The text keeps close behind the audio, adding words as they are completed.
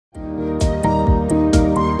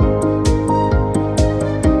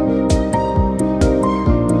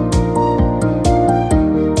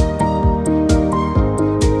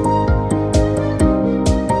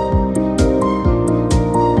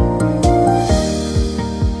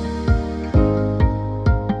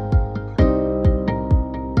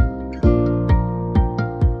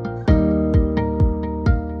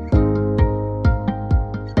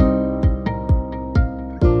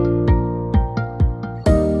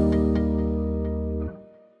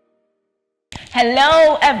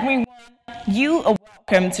Hello everyone, you are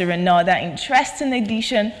welcome to another interesting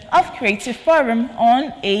edition of Creative Forum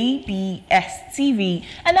on ABS TV,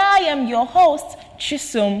 and I am your host,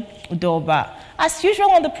 Chisom Udoba. As usual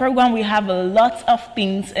on the program, we have a lot of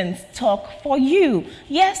things in stock for you.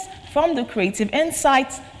 Yes, from the creative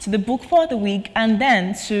insights to the book for the week and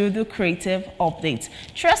then to the creative updates.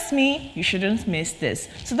 Trust me, you shouldn't miss this.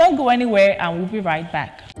 So don't go anywhere and we'll be right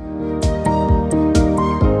back.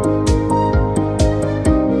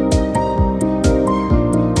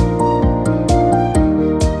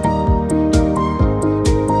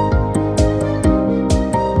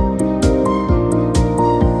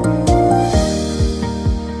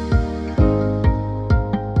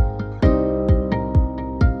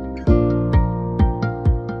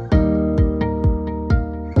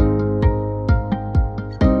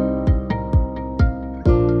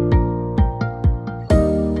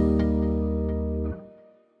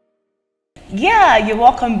 Yeah, you're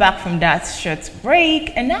welcome back from that short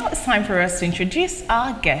break, and now it's time for us to introduce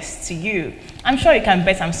our guest to you. I'm sure you can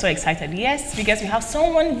bet I'm so excited, yes, because we have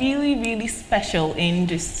someone really special in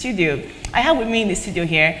the studio. I have with me in the studio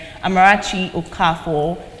here Amara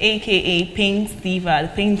Okafor, aka Paint Diva, the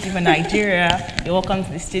Paint Diva Nigeria. You're welcome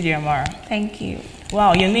to the studio, Amara. Thank you.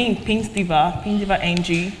 Wow, your name Paint Diva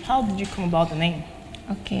NG. How did you come about the name?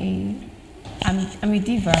 Okay, I'm a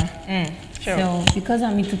diva. Sure. So because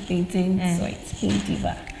I'm into painting, so it's Paint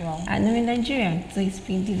Diva. Wow. And I'm a Nigerian, so it's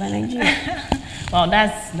Paint Diva Nigeria. Well,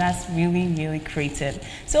 that's really creative.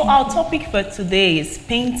 So our topic for today is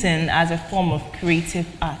painting as a form of creative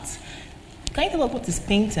art. Can you tell us what is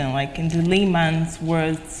painting, like in the layman's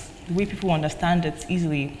words, the way people understand it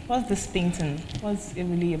easily? What's this painting? What's it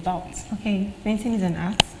really about? Okay, painting is an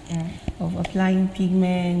art of applying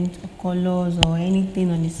pigment or colors or anything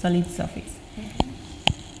on a solid surface.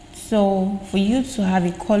 So for you to have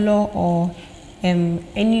a color or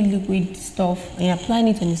any liquid stuff and you're applying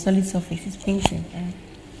it on a solid surface, it's painting.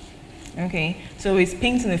 Okay, so is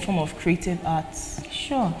painting a form of creative art?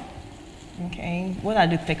 Sure. Okay, what are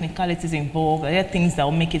the technicalities involved? Are there things that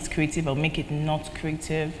will make it creative or make it not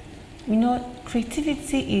creative? You know,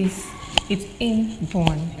 creativity it's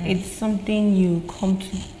inborn. It's something you come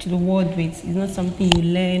to the world with. It's not something you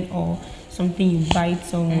learn or something you buy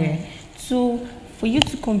somewhere. So for you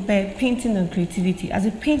to compare painting and creativity, as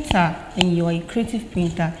a painter and you're a creative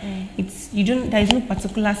painter, there is no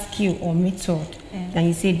particular skill or method that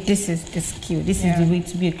you say this is the skill, this is the way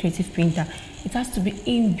to be a creative painter. It has to be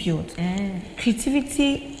inbuilt.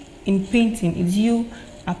 Creativity in painting is you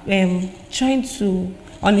trying to,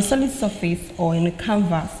 on a solid surface or in a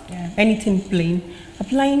canvas, anything plain,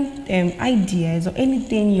 applying ideas or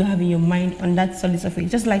anything you have in your mind on that solid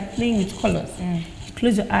surface, just like playing with colors.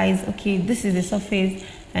 Close your eyes, okay, this is the surface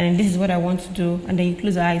and this is what I want to do, and then you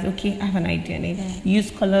close your eyes, okay, I have an idea, and then you use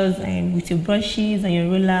colors and with your brushes and your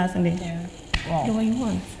rollers and then do what you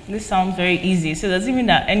want. This sounds very easy. So does it mean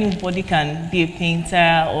that anybody can be a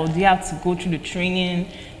painter, or do you have to go through the training?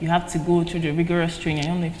 You have to go through the rigorous training. I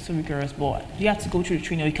don't know if it's so rigorous, but do you have to go through the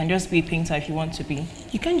training, or you can just be a painter if you want to be?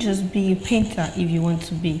 You can't just be a painter if you want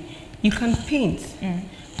to be. You can paint.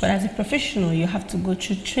 But as a professional, you have to go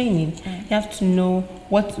through training. You have to know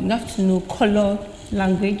color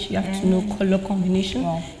language. You have to know color combination.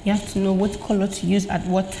 You have to know what color to use at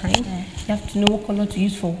what time. You have to know what color to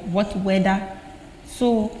use for what weather.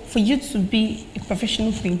 So for you to be a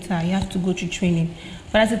professional painter, you have to go through training.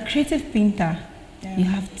 But as a creative painter, you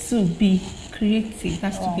have to be creative. It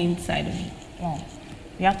has to be inside of you. Wow.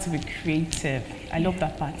 You have to be creative. I love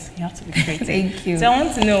that part. You have to be creative. Thank you. So I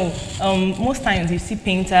want to know, most times you see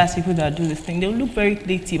painters, people that do this thing, they look very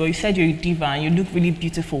creative, but you said you're a diva and you look really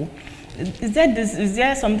beautiful. Is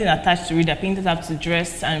there something attached to it that painters have to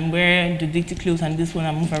dress and wear the dirty clothes and this one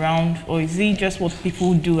and move around? Or is it just what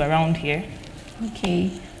people do around here?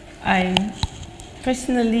 Okay.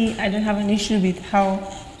 Personally, I don't have an issue with how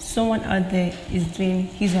someone out there is doing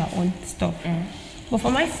his or her own stuff. But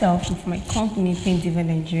for myself and for my company, Paint Diva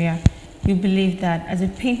Nigeria, we believe that as a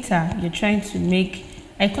painter, you're trying to make,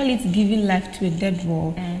 I call it giving life to a dead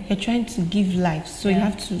wall. You're trying to give life, so you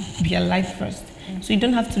have to be alive first. So you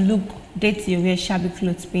don't have to look dirty or wear shabby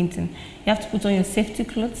clothes painting. You have to put on your safety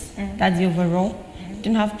clothes, that's the overall. You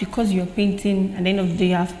don't have, because you're painting, at the end of the day,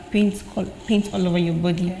 you have paint all over your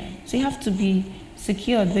body. So you have to be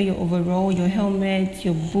secured with your overall, your helmet,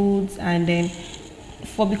 your boots, and then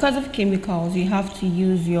because of chemicals, you have to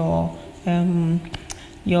use your mask.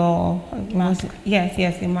 Your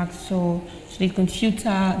mask. So they can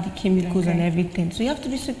filter the chemicals and everything. So you have to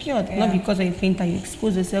be secured. Not because of a painter, you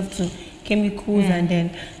expose yourself to chemicals and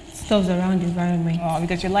then stuff around the environment. Oh,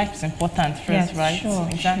 because your life is important first, Yes, right? sure,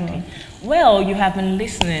 Exactly. sure. Well, you have been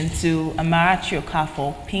listening to Amara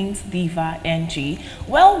Okafor, Paint Diva NG.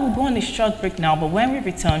 Well, we'll go on a short break now, but when we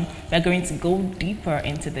return, we're going to go deeper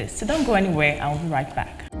into this. So don't go anywhere, I'll be right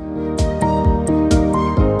back.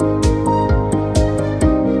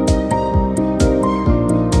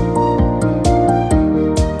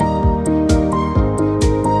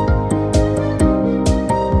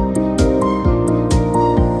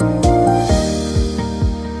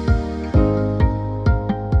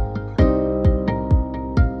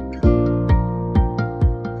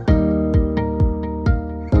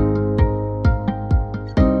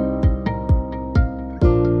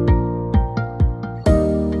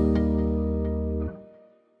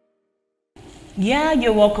 Yeah,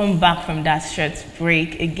 you're welcome back from that short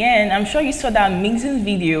break again. I'm sure you saw that amazing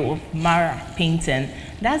video of Mara painting.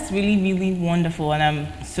 That's really wonderful, and I'm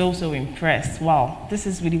so impressed. Wow, this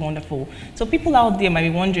is really wonderful. So people out there might be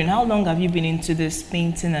wondering, how long have you been into this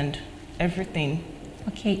painting and everything?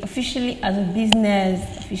 Okay, officially as a business,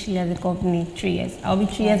 officially as a company, 3 years. I'll be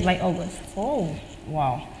 3 years by August. Oh,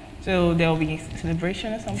 wow. So there'll be a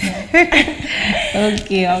celebration or something?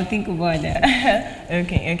 Okay, I'll think about that.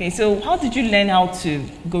 Okay. So how did you learn how to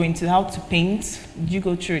paint? Did you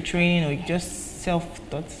go through a training or you just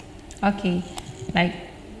self-taught? Okay, like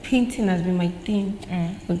painting has been my thing.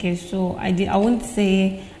 Okay, so I won't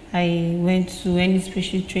say I went to any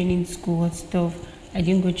special training school or stuff. I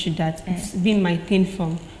didn't go through that. It's been my thing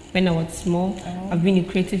from when I was small. I've been a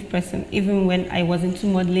creative person. Even when I was into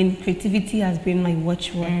modeling, creativity has been my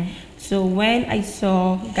watchword. So when I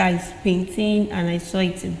saw guys painting and I saw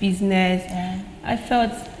it's a business, I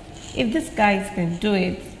felt if these guys can do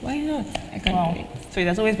it, why not? I can do it. So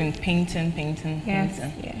there's always been painting. Yes,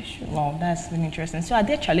 yeah, sure. Wow, that's really interesting. So are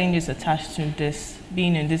there challenges attached to this,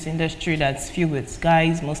 being in this industry that's filled with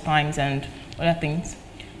guys most times and other things?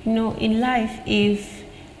 You know, in life, if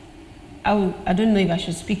I don't know if I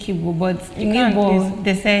should speak Igbo, but in Igbo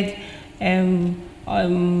they said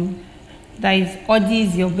that is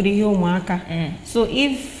odis your umaka. So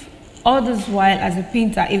if all this while as a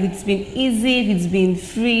painter, if it's been easy, if it's been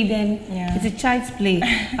free, then it's a child's play.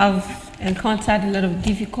 I've encountered a lot of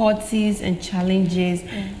difficulties and challenges.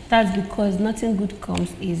 That's because nothing good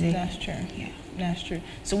comes easy. That's true. Yeah. That's true.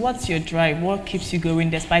 So what's your drive? What keeps you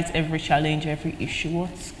going despite every challenge, every issue?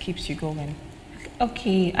 What keeps you going?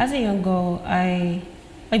 Okay, as a young girl, I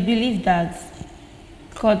believe that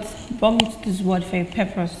God brought me to this world for a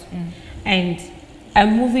purpose. And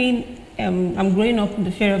I'm growing up in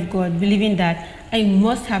the fear of God, believing that I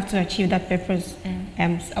must have to achieve that purpose.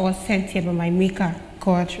 I was sent here by my maker,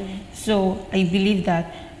 God. True. So I believe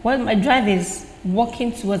that my drive is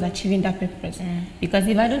working towards achieving that purpose. Because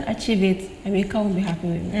if I don't achieve it, my maker won't be happy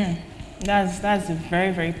with me. That's a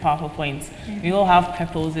very powerful point. We all have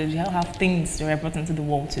purposes, we all have things that we're brought into the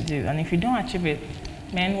world to do. And if you don't achieve it,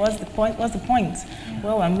 man, what's the point?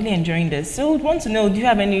 Well, I'm really enjoying this. So I want to know, do you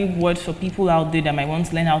have any words for people out there that might want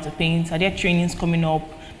to learn how to paint? Are there trainings coming up?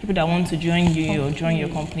 People that want to join you or join your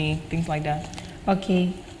company, things like that?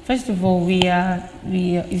 Okay. First of all, we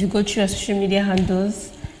if you go through our social media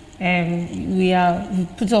handles, we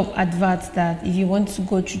put up adverts that if you want to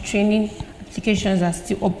go through training, applications are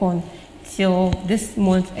still open till this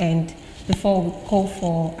month end before we call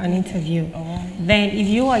for an interview. Then if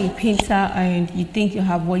you are a painter and you think you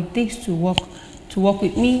have what it takes to work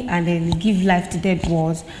with me and then give life to dead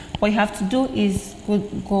walls, what you have to do is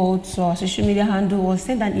go to our social media handle or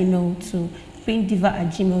send an email to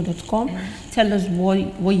paintdiva@gmail.com. Tell us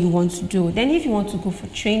what you want to do. Then if you want to go for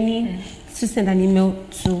training, to send an email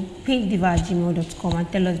to paintdiva@gmail.com and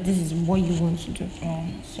tell us this is what you want to do.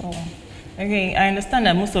 Okay, I understand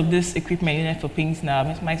that most of this equipment you need for paints now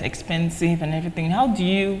is quite expensive and everything. How do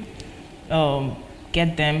you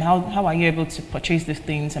get them? How are you able to purchase these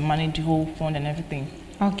things and manage the whole fund and everything?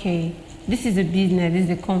 Okay, this is a business, this is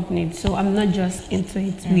a company, so I'm not just into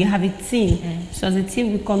it. We have a team. So as a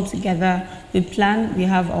team, we come together, we plan, we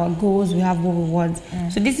have our goals, we have what we want.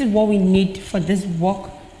 So this is what we need for this work.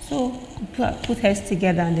 So put heads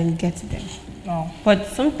together and then get to them. But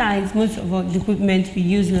sometimes most of the equipment we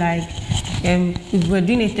use, like if we're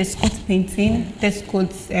doing a test coat painting, test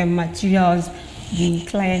coat materials, the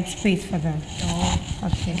client pays for them.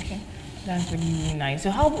 Okay. That's really nice.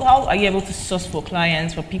 So how are you able to source for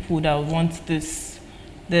clients, for people that want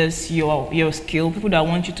your skill, people that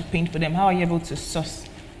want you to paint for them? How are you able to source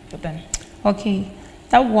for them? Okay,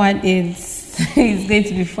 that one is going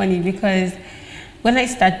to be funny because when I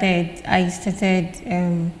started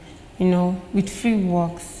with free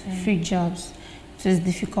works, free jobs. it was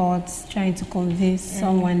difficult trying to convince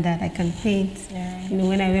someone that I can paint. Yeah. You know,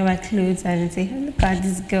 when I wear my clothes and say, hey, look at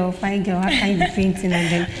this girl, fine girl, how can you be painting?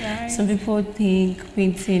 And then some people think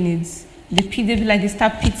painting is, they feel like they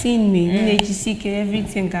start pitying me,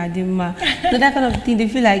 everything, Gadima. So that kind of thing, they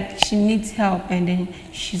feel like she needs help and then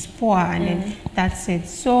she's poor and then that's it.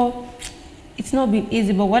 So it's not been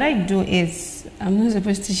easy, but what I do is, I'm not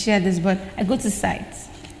supposed to share this, but I go to sites.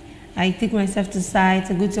 I take myself to sites,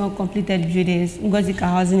 I go to uncompleted buildings, Ngozika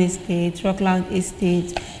Housing Estate, Rockland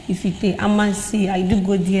Estate, Ifite, Amansi, I do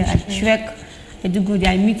go there, I trek, I do go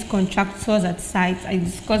there, I meet contractors at sites, I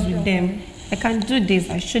discuss with them, I can do this,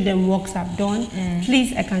 I show them works I've done,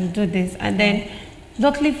 please, I can do this. And then,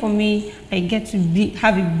 luckily for me, I get to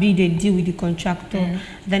have a deal with the contractor.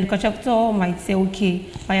 Then the contractor might say, okay,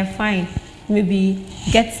 fine, maybe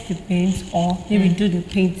get the paint or maybe do the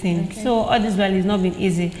painting. Okay. So all this while is not been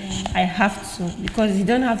easy. I have to, because you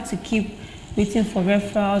don't have to keep waiting for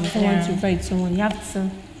referrals or someone to refer it to someone. You have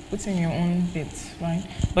to put in your own bits, right?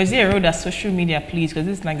 But is there a role that social media plays? Because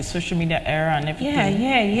it's like the social media era and everything.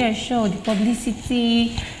 Yeah, sure. The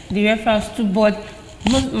publicity, the referrals too. But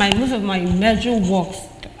most of my major works,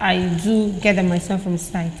 I do get them myself from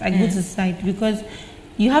site. I go to site because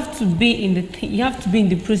you have to be in the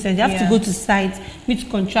process. You have to go to sites, meet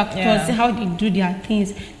contractors, see how they do their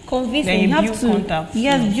things, convince them. You have to contacts.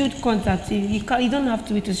 Yes, build contacts. You don't have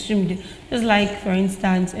to wait to stream it. Just like, for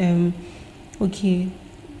instance, a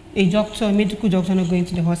medical doctor not going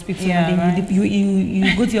to the hospital, and then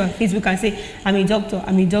you go to your Facebook and say, I'm a doctor.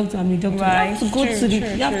 Right. You have to go to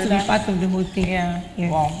you have to be part of the whole thing.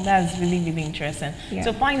 Yeah. Wow, that's really, really interesting. Yeah.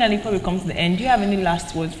 So finally, before we come to the end, do you have any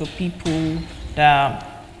last words for people that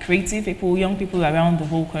creative people, young people around the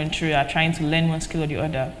whole country are trying to learn one skill or the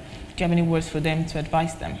other? Do you have any words for them to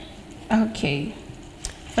advise them? Okay.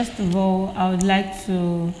 First of all, I would like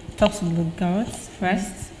to talk to the girls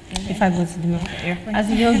first. If I go to the market. As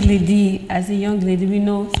a young lady, we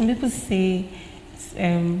know some people say we're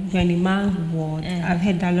in a man's world. I've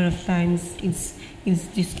heard that a lot of times. It's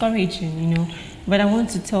discouraging, you know. But I want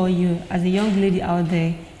to tell you, as a young lady out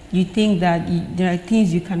there, you think that there are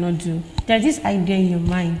things you cannot do. There's this idea in your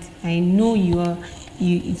mind. I know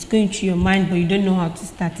it's going through your mind, but you don't know how to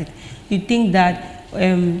start it. You think that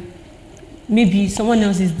maybe someone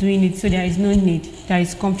else is doing it, so there is no need. There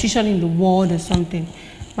is competition in the world or something.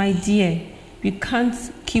 My dear, we can't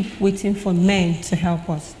keep waiting for men to help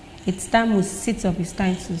us. It's time we sit up, it's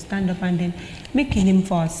time to stand up and then make a name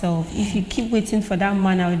for ourselves. If you keep waiting for that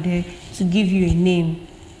man out there to give you a name,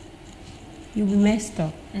 you'll be messed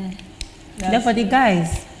up. Therefore, the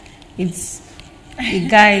guys, it's the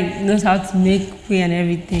guy knows how to make pay and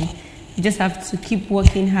everything. You just have to keep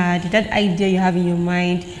working hard. That idea you have in your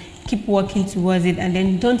mind, keep working towards it, and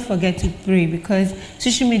then don't forget to pray, because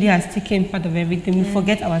social media has taken part of everything. We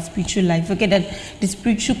forget our spiritual life, forget that the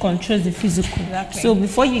spiritual controls the physical. Exactly. So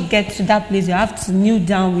before you get to that place, you have to kneel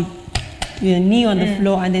down with your knee on the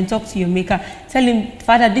floor and then talk to your maker. Tell him,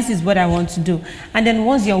 Father, this is what I want to do. And then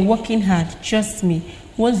once you're working hard, trust me,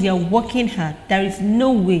 once you're working hard, there is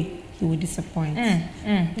no way you will disappoint.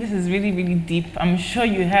 This is really, really deep. I'm sure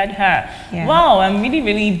you heard her. Yeah. Wow, I'm really,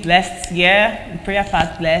 really blessed. Yeah, the prayer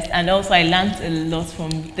part blessed. And also I learned a lot from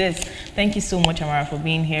this. Thank you so much, Amara, for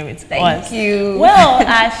being here with us. Thank you. Well,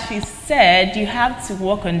 as she said, you have to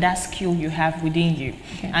work on that skill you have within you.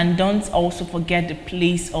 Okay. And don't also forget the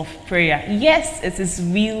place of prayer. Yes, it is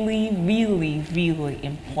really, really, really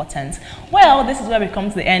important. Well, this is where we come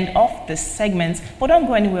to the end of this segment. But don't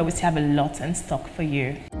go anywhere, we still have a lot in stock for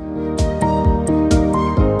you.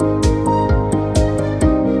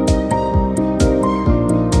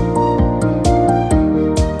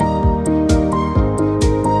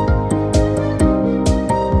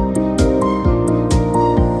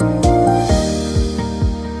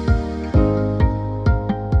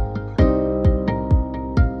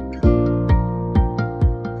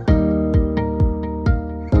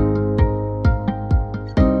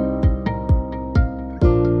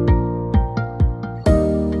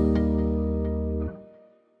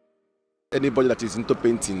 Anybody that is into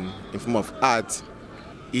painting in form of art,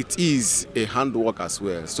 it is a handwork as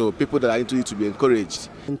well. So people that are into it to be encouraged.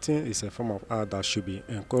 Painting is a form of art that should be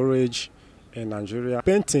encouraged in Nigeria.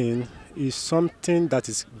 Painting is something that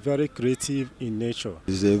is very creative in nature.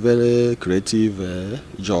 It's a very creative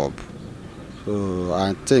job. So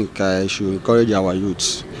I think I should encourage our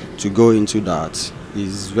youth to go into that.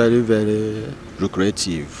 It's very, very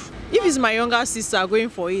lucrative. If it's my younger sister going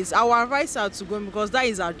for it, I will advise her to go because that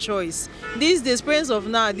is her choice. These days, parents of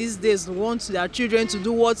now, these days want their children to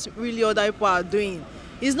do what really other people are doing.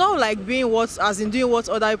 It's not like doing what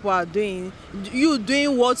other people are doing. You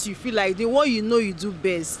doing what you feel like doing, what you know you do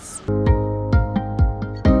best.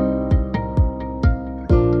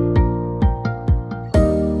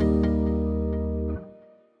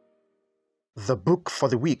 The book for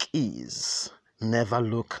the week is Never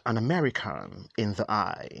Look an American in the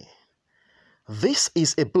Eye. This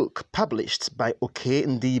is a book published by Oke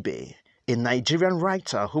Ndibe, a Nigerian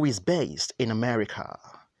writer who is based in America.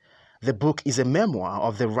 The book is a memoir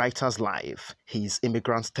of the writer's life, his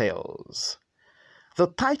immigrant tales. The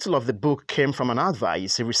title of the book came from an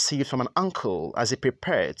advice he received from an uncle as he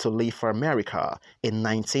prepared to leave for America in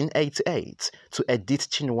 1988 to edit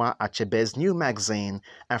Chinua Achebe's new magazine,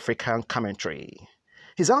 African Commentary.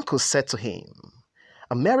 His uncle said to him,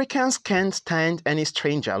 "Americans can't stand any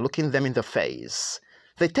stranger looking them in the face.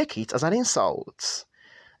 They take it as an insult.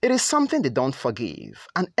 It is something they don't forgive,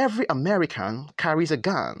 and every American carries a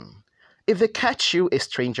gun. If they catch you, a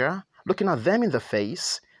stranger, looking at them in the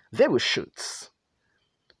face, they will shoot."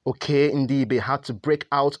 Oke Ndibe had to break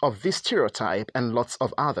out of this stereotype and lots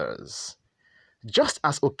of others. Just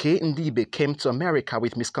as Oke Ndibe came to America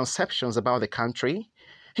with misconceptions about the country,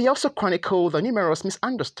 he also chronicled the numerous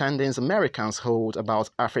misunderstandings Americans hold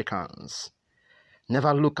about Africans.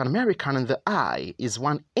 Never Look an American in the Eye is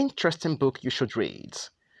one interesting book you should read.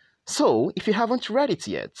 So, if you haven't read it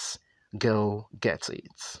yet, go get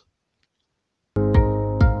it.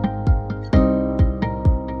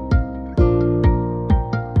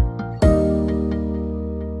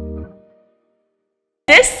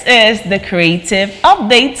 This is the Creative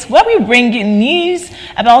Update, where we bring you news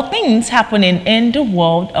about things happening in the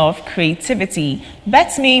world of creativity.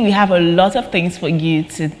 Bet me we have a lot of things for you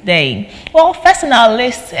today. Well, first on our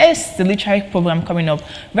list is the literary program coming up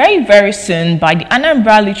very, very soon by the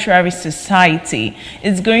Anambra Literary Society.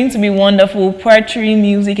 It's going to be wonderful, poetry,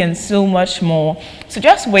 music, and so much more. So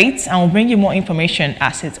just wait and we'll bring you more information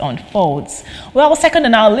as it unfolds. Well, second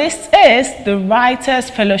on our list is the Writers'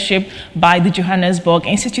 Fellowship by the Johannesburg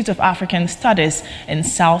Institute of African Studies in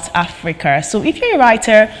South Africa. So if you're a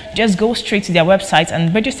writer, just go straight to their website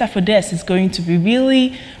and register for this. It's going to be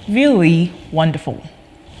really, really wonderful.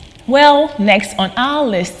 Well, next on our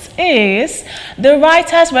list is the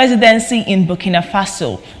Writers' Residency in Burkina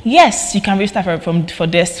Faso. Yes, you can register for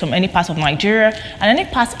this from any part of Nigeria and any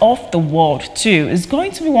part of the world too. It's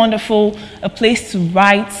going to be wonderful, a place to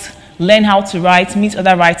write, learn how to write, meet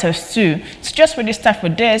other writers too. So just register for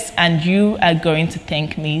this and you are going to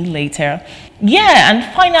thank me later. Yeah, and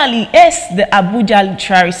finally is the Abuja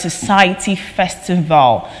Literary Society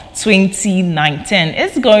Festival 2019.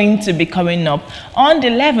 It's going to be coming up on the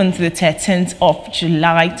 11th to the 13th of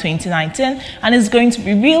July 2019, and it's going to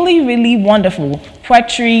be really, really wonderful.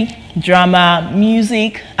 Poetry, drama,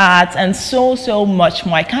 music, art, and so much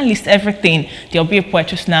more. I can't list everything. There'll be a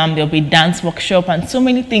poetry slam, there'll be dance workshop, and so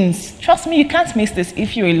many things. Trust me, you can't miss this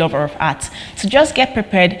if you're a lover of art. So just get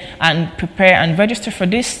prepared and register for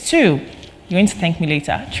this too. You're going to thank me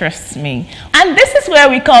later, trust me. And this is where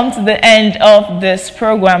we come to the end of this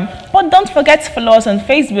program. But don't forget to follow us on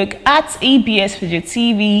Facebook at ABS Video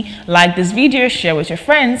TV. Like this video, share with your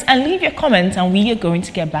friends, and leave your comments, and we are going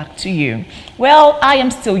to get back to you. Well, I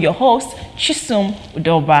am still your host, Chisum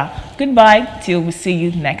Udoba. Goodbye till we see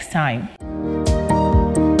you next time.